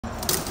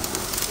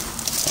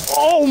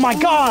Oh my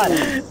God!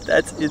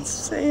 That's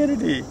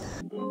insanity.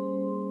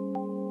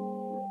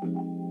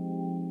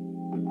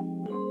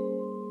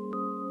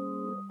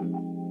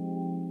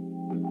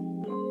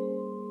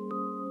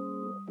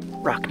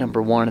 Rock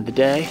number 1 of the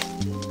day.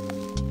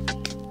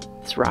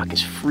 This rock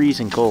is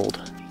freezing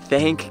cold.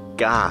 Thank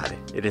God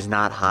it is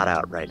not hot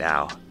out right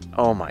now.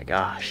 Oh my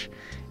gosh.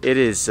 It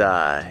is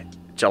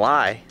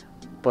July,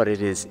 but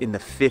it is in the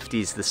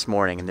 50s this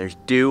morning and there's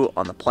dew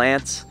on the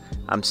plants.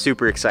 I'm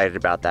super excited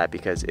about that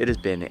because it has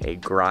been a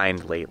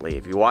grind lately.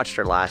 If you watched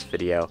our last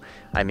video,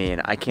 I mean,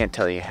 I can't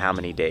tell you how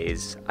many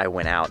days I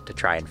went out to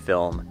try and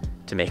film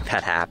to make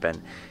that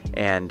happen.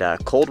 And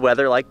cold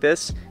weather like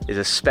this is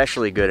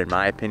especially good in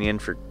my opinion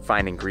for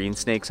finding green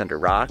snakes under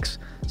rocks.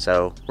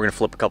 So we're gonna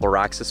flip a couple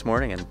rocks this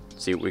morning and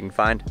see what we can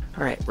find.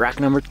 All right, rock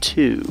number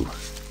 2.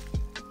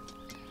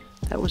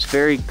 That was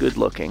very good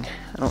looking.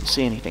 I don't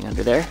see anything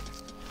under there.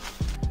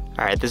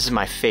 All right, this is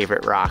my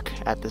favorite rock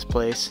at this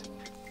place.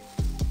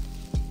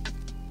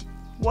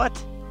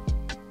 What?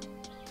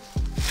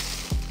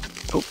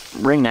 Oh,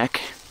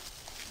 ringneck.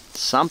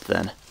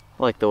 Something. I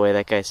like the way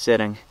that guy's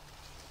sitting.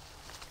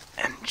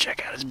 And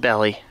check out his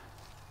belly.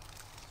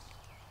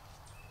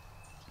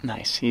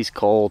 Nice, he's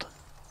cold.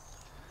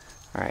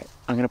 All right,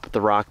 I'm gonna put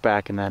the rock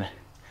back and then I'm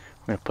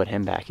gonna put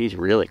him back. He's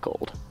really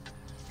cold.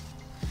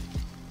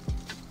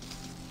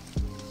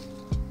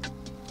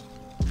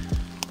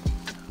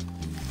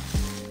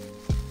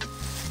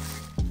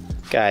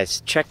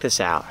 Guys, check this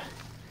out.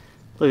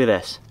 Look at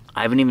this.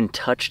 I haven't even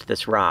touched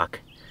this rock,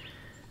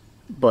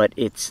 but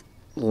it's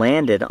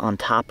landed on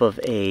top of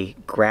a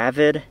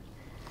gravid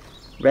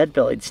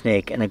red-bellied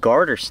snake and a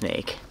garter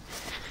snake.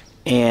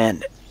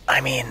 And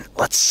I mean,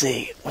 let's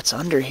see what's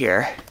under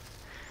here.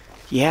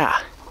 Yeah.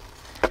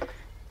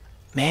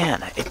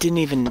 Man, it didn't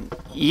even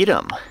eat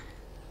them.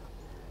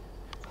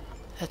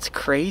 That's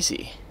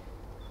crazy.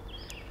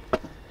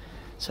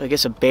 So I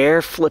guess a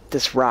bear flipped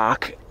this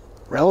rock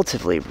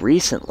relatively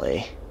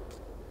recently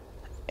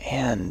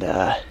and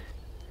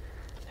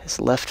has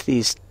left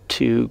these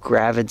 2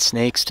 gravid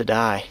snakes to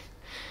die.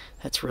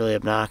 That's really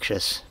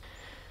obnoxious.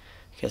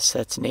 I guess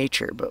that's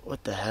nature, but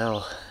what the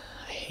hell?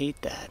 I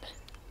hate that.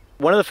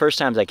 One of the first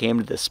times I came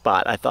to this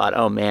spot, I thought,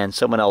 oh man,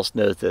 someone else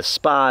knows this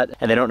spot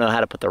and they don't know how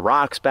to put the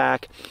rocks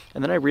back.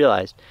 And then I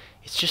realized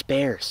it's just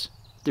bears.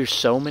 There's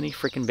so many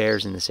freaking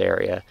bears in this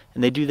area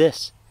and they do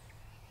this.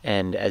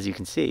 And as you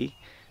can see,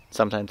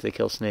 sometimes they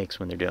kill snakes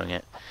when they're doing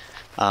it.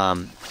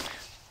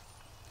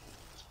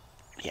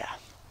 Yeah.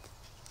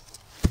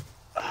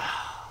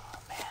 Oh,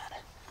 man.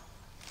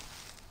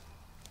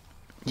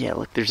 Yeah,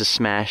 look, there's a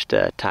smashed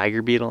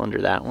tiger beetle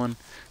under that one.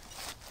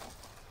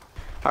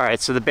 All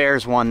right, so the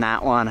bears won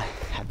that one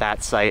at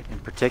that site in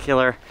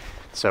particular.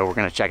 So we're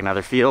gonna check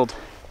another field.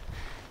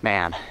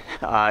 Man,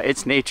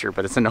 it's nature,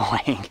 but it's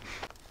annoying.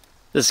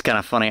 This is kind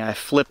of funny. I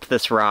flipped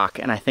this rock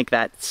and I think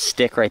that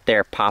stick right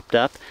there popped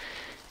up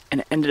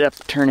and it ended up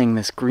turning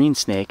this green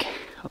snake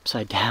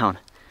upside down.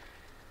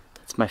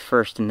 That's my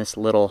first in this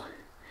little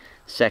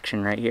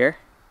section right here.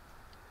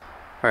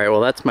 All right,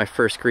 well that's my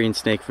first green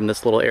snake from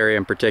this little area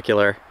in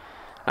particular.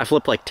 I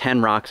flipped like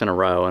 10 rocks in a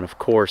row, and of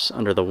course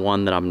under the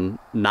one that I'm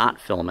not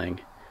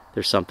filming,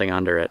 there's something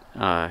under it.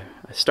 I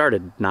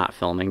started not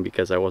filming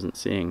because I wasn't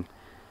seeing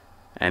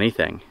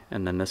anything,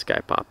 and then this guy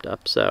popped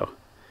up, so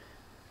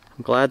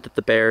I'm glad that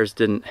the bears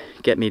didn't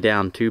get me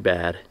down too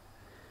bad.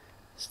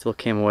 Still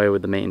came away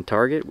with the main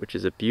target, which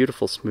is a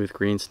beautiful smooth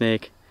green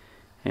snake.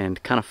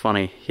 And kind of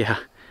funny, yeah,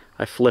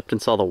 I flipped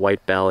and saw the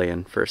white belly,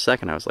 and for a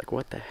second I was like,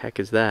 what the heck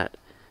is that?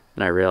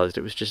 And I realized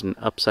it was just an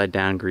upside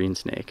down green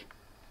snake.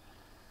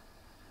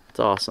 It's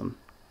awesome.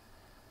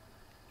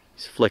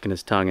 He's flicking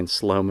his tongue in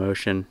slow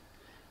motion.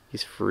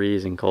 He's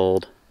freezing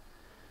cold.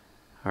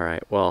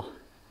 Alright, well,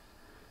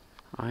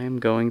 I am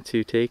going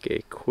to take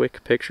a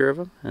quick picture of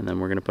him and then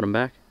we're going to put him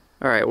back.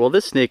 Alright, well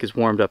this snake has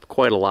warmed up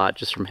quite a lot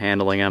just from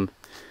handling him.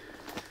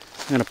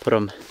 I'm going to put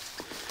him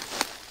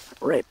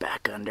right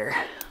back under,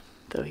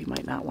 though he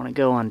might not want to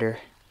go under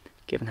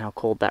given how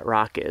cold that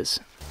rock is.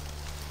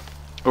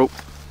 Oh,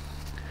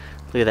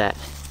 look at that.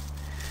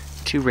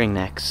 2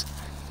 ringnecks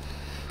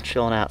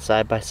chilling out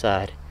side by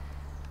side.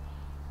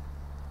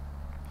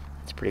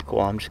 It's pretty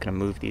cool. I'm just going to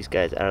move these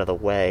guys out of the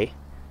way.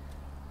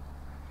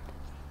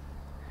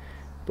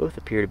 Both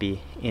appear to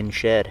be in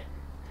shed.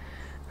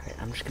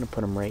 Alright, I'm just going to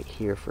put them right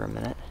here for a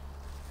minute.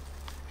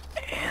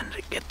 And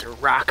get the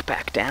rock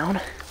back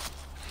down.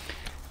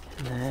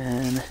 And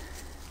then,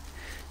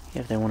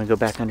 if they want to go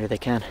back under, they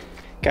can.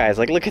 Guys,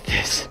 like, look at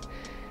this.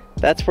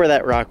 That's where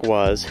that rock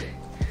was.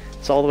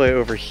 It's all the way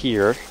over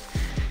here.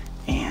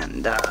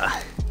 And,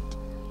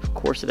 of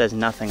course, it has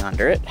nothing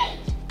under it.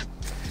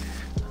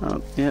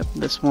 Oh, yep,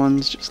 this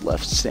one's just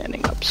left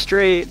standing up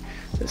straight.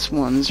 This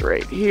one's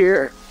right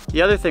here.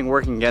 The other thing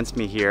working against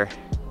me here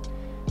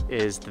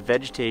is the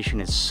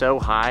vegetation is so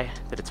high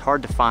that it's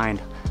hard to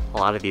find a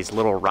lot of these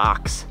little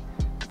rocks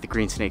that the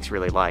green snakes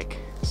really like.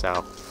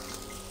 So,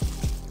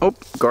 oh,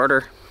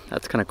 garter,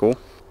 that's kind of cool.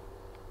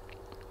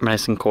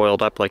 Nice and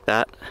coiled up like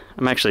that.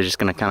 I'm actually just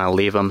gonna kind of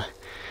leave him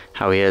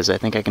how he is. I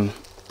think I can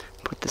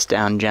put this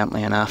down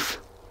gently enough.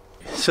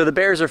 So the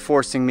bears are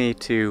forcing me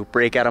to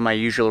break out of my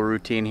usual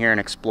routine here and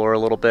explore a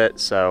little bit,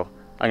 so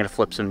I'm gonna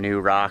flip some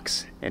new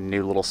rocks and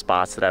new little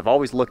spots that I've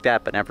always looked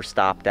at but never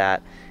stopped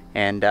at.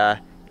 And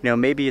you know,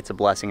 maybe it's a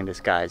blessing in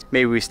disguise.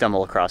 Maybe we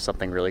stumble across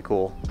something really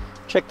cool.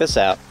 Check this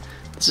out.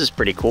 This is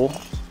pretty cool.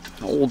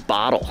 An old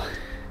bottle.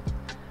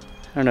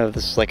 I don't know if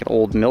this is like an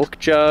old milk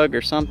jug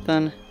or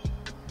something.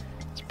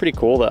 It's pretty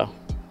cool though.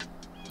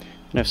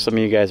 I know some of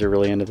you guys are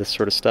really into this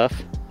sort of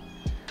stuff.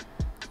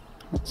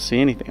 I don't see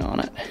anything on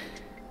it.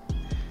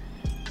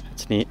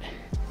 That's neat.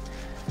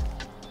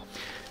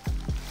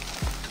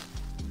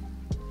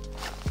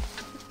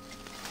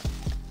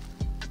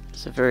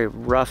 It's a very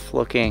rough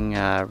looking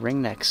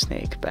ringneck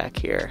snake back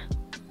here.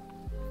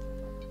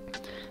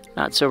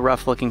 Not so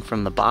rough looking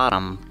from the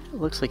bottom. It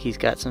looks like he's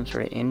got some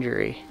sort of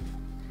injury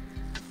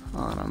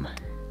on him.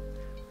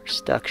 Or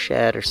stuck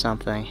shed or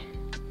something.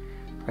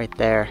 Right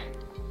there.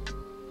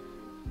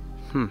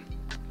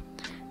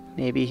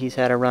 Maybe he's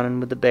had a run-in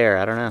with the bear,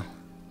 I don't know.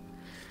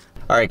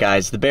 Alright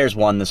guys, the bears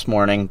won this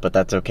morning, but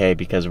that's okay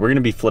because we're going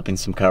to be flipping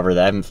some cover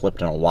that I haven't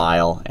flipped in a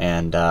while,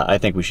 and I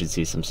think we should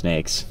see some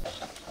snakes.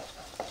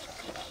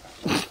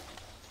 This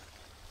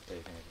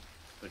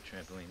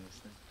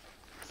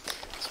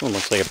one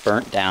looks like it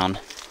burnt down.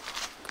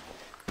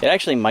 It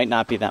actually might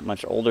not be that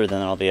much older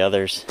than all the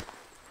others.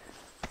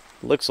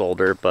 It looks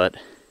older, but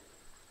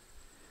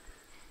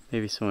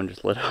maybe someone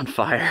just lit it on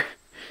fire.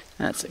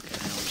 That's a good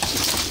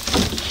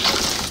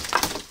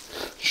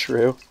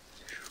shrew.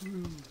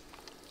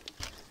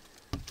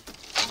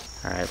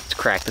 Alright, let's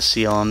crack the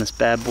seal on this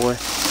bad boy.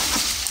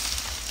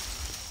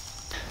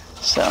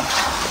 So,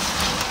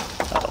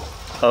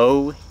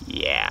 oh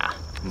yeah.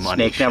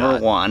 Money Snake number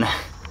shot. 1.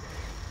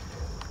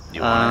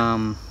 You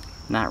want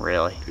Not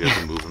really. it? You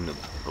have to move him to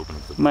open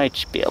up the... Might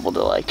just be able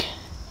to like,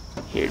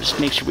 here, just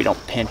make sure we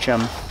don't pinch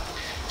them.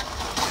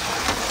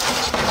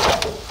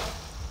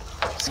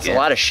 There's a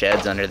lot of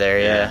sheds under there,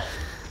 yeah.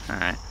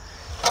 Alright.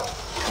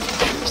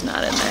 It's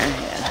not in there,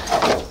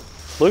 yeah.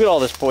 Look at all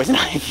this poison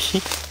ivy.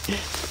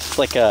 It's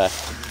like a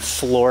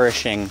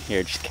flourishing.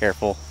 Here, just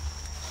careful.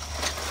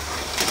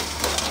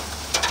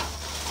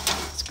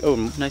 Oh,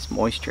 nice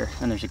moisture.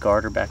 And there's a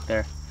garter back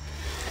there.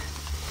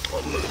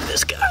 We'll move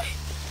this guy.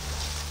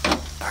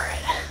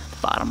 Alright,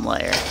 bottom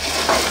layer.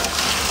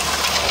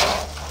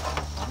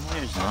 Bottom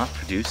layer's not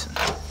producing.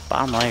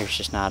 Bottom layer's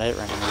just not it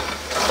right now.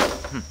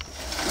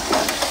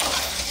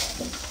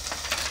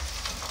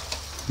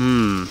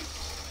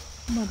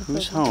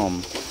 Who's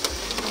home?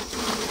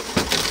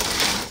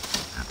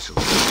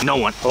 Absolutely no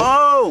one.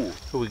 Oh!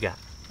 Who we got?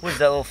 What is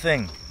that little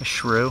thing? A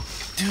shrew.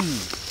 Dude,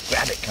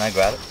 grab it. Can I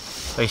grab it?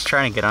 Oh, he's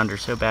trying to get under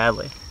so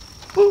badly.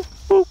 Woo,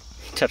 woo.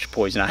 He touched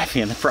poison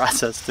ivy in the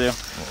process too.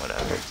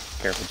 Whatever.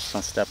 Careful, just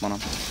don't step on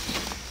him.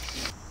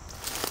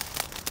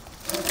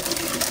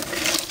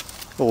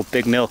 Oh,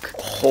 big milk.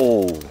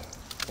 Oh.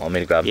 Want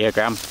me to grab it? Yeah,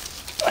 grab him.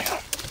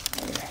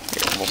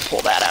 Here, we'll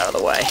pull that out of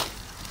the way.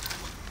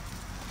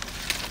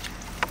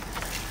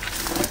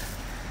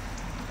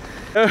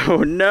 Oh,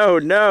 no,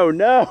 no,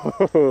 no.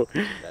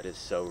 That is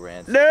so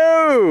rancid.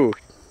 No!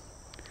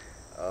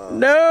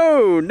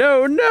 No,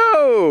 no,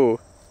 no!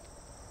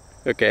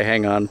 Okay,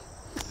 hang on.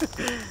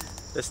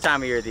 This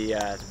time of year, the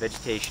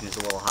vegetation is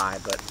a little high,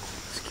 but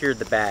secured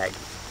the bag.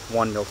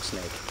 1 milk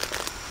snake.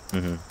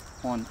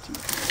 1, 2,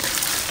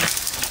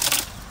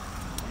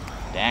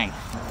 3. Dang.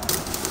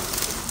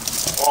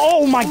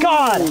 Oh my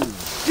god!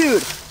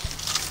 Dude!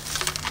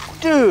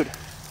 Dude!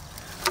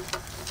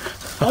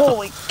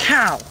 Holy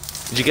cow!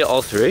 Did you get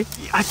all 3?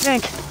 I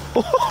think.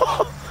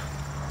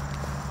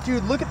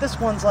 Dude, look at this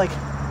one's like...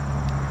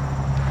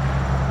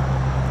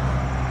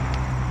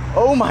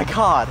 Oh my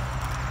god.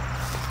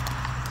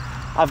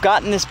 I've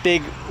gotten this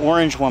big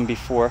orange one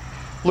before.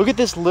 Look at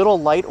this little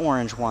light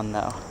orange one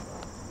though.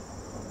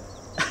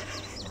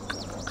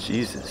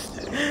 Jesus,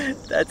 dude.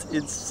 That's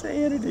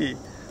insanity.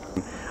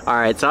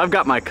 Alright, so I've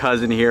got my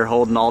cousin here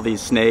holding all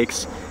these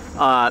snakes.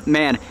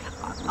 Man,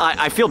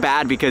 I feel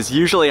bad because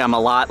usually I'm a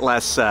lot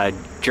less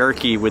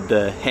jerky with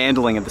the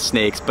handling of the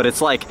snakes, but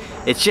it's like,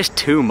 it's just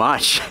too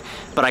much.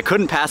 But I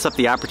couldn't pass up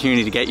the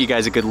opportunity to get you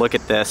guys a good look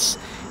at this.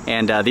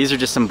 And these are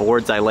just some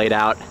boards I laid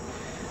out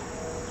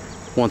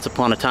once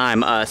upon a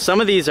time.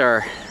 Some of these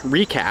are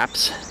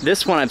recaps.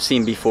 This one I've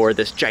seen before,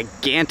 this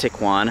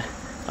gigantic one.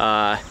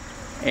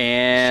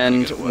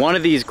 And one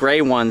of these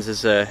gray ones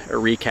is a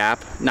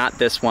recap. Not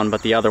this one,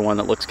 but the other one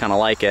that looks kind of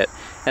like it.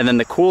 And then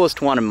the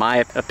coolest one, in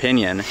my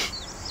opinion,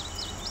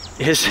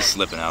 is... He's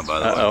slipping out,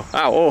 by the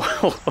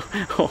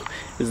way.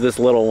 Is this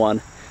little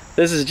one.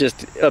 This is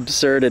just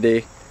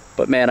absurdity.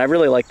 But man, I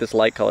really like this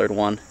light colored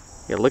one.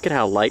 Yeah, look at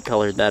how light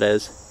colored that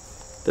is.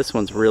 This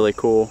one's really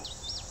cool.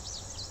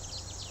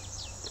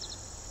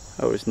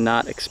 I was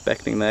not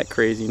expecting that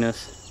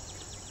craziness.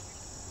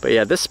 But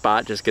yeah, this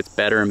spot just gets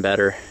better and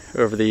better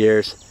over the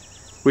years.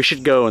 We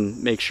should go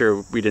and make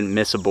sure we didn't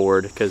miss a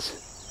board, because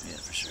yeah,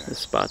 for sure. This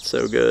spot's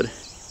so good.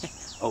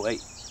 Oh,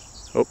 wait.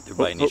 Oh, they're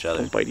biting each other.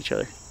 Don't bite each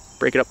other.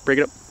 Break it up, break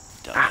it up.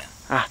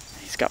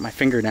 He's got my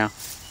finger now.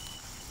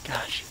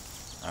 Gosh.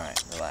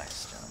 Alright, relax.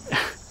 Relax,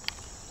 gentlemen.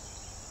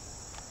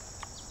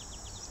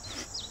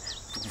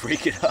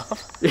 Break it up.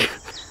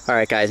 All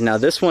right, guys, now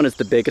this one is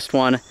the biggest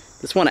one.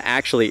 This one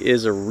actually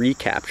is a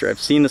recapture.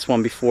 I've seen this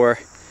one before.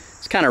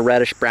 It's kind of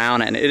reddish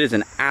brown, and it is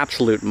an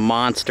absolute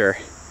monster.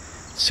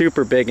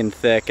 Super big and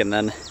thick, and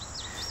then,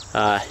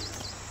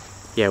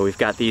 yeah, we've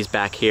got these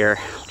back here.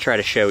 I'll try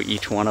to show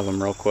each one of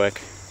them real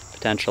quick,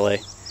 potentially.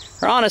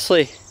 Or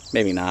honestly,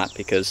 maybe not,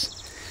 because,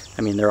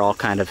 I mean, they're all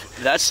kind of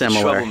That's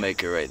similar. the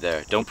troublemaker right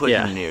there. Don't put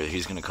him near.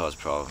 He's gonna cause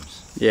problems.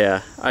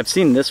 Yeah, I've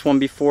seen this one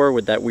before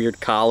with that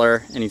weird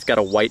collar, and he's got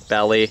a white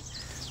belly.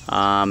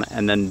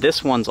 And then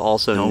this one's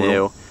also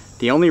new.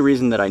 The only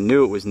reason that I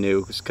knew it was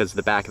new was because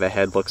the back of the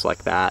head looks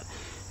like that.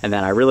 And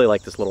then I really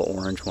like this little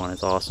orange one,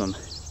 it's awesome.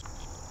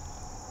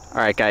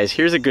 All right, guys,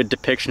 here's a good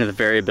depiction of the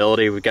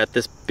variability. We got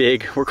this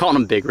big, we're calling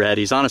him Big Red.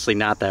 He's honestly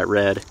not that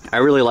red. I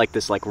really like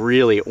this like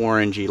really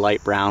orangey,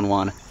 light brown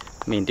one.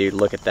 I mean, dude,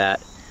 look at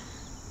that.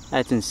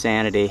 That's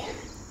insanity.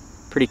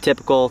 Pretty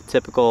typical,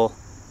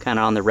 kind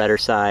of on the redder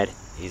side.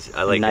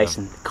 I like nice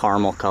him. And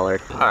caramel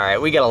colored. All right,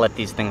 we gotta let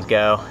these things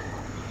go.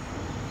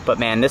 But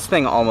man, this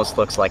thing almost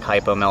looks like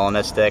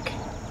hypomelanistic.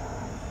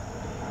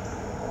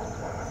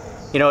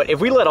 You know what, if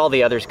we let all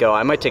the others go,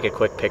 I might take a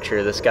quick picture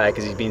of this guy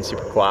because he's being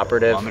super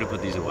cooperative. Want me to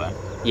put these away?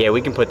 Yeah,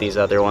 we can put these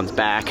other ones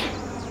back.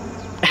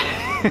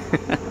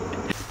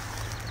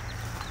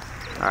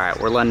 All right,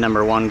 we're letting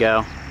number one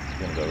go.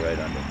 He's gonna go right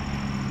under.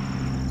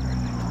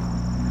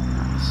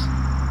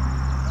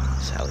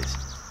 Sally's.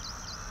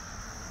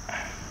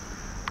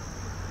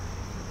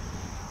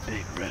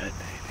 Big Red,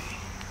 baby.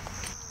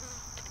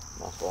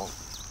 My fault.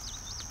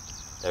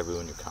 Did I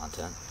ruin your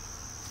content?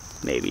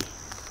 Maybe.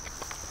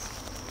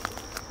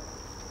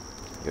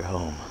 You're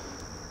home.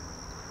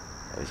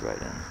 I was right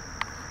in.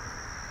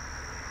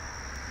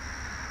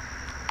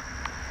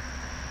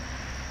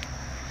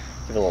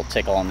 Give it a little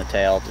tickle on the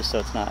tail just so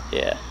it's not,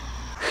 yeah.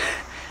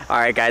 All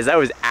right, guys, that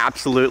was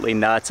absolutely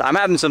nuts. I'm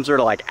having some sort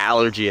of like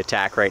allergy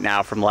attack right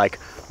now from like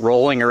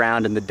rolling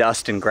around in the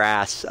dust and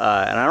grass. And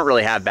I don't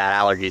really have bad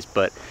allergies,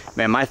 but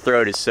man, my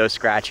throat is so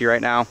scratchy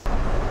right now.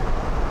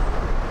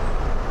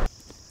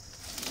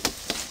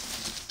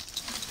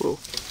 Whoa.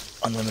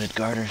 Unlimited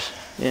garters.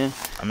 Yeah.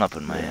 I'm not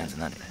putting my hands in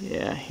that.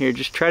 Yeah, here,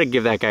 just try to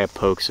give that guy a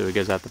poke so he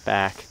goes out the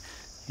back.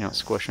 You don't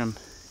squish him.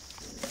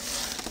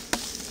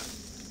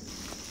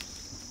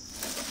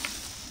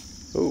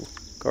 Ooh,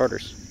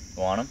 garters.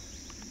 Want them?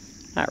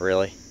 Not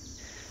really.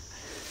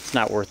 It's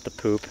not worth the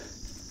poop.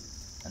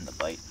 And the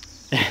bite.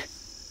 Hey,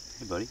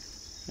 buddy.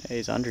 Hey,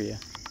 he's under you.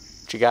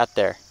 What you got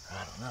there?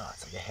 I don't know.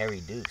 It's like a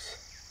hairy deuce.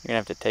 You're gonna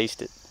have to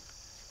taste it.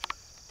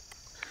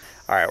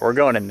 All right, we're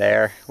going in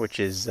there, which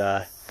is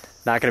not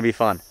gonna be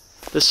fun.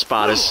 This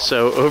spot is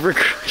so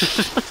overgrown.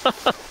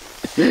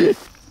 You're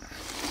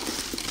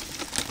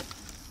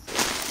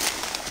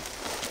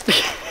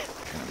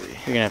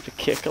gonna have to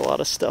kick a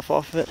lot of stuff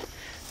off of it.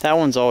 That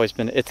one's always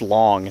been, it's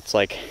long, it's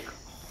like...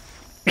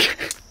 We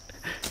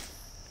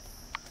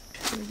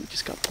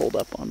just got pulled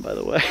up on, by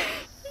the way.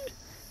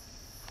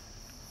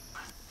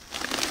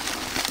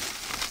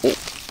 Oh,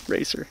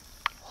 racer.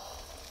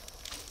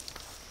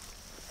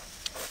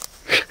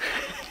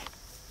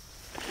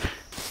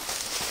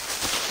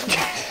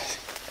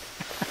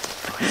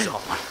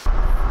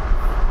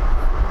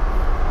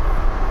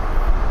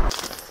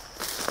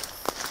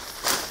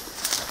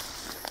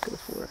 Go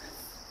for it.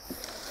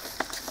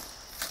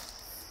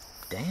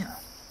 Damn.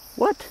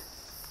 What?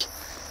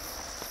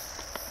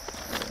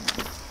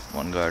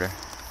 One garter.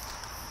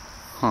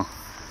 Huh.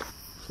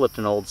 Flipped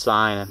an old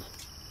sign and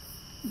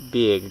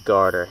big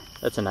garter.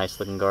 That's a nice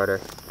looking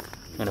garter.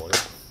 I'm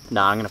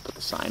gonna put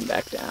the sign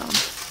back down.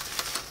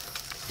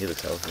 He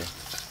looks healthy.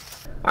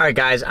 All right,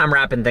 guys, I'm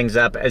wrapping things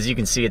up. As you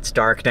can see, it's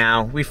dark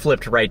now. We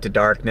flipped right to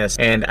darkness.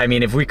 And I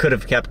mean, if we could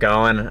have kept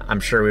going,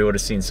 I'm sure we would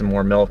have seen some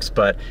more milks,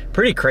 but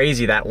pretty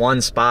crazy that one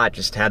spot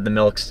just had the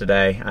milks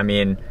today. I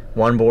mean,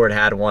 one board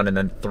had one and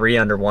then 3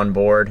 under one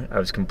board. I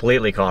was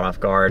completely caught off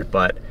guard,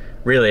 but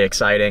really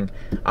exciting.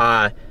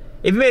 If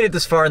you made it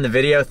this far in the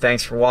video,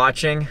 thanks for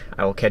watching.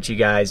 I will catch you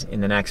guys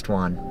in the next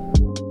one.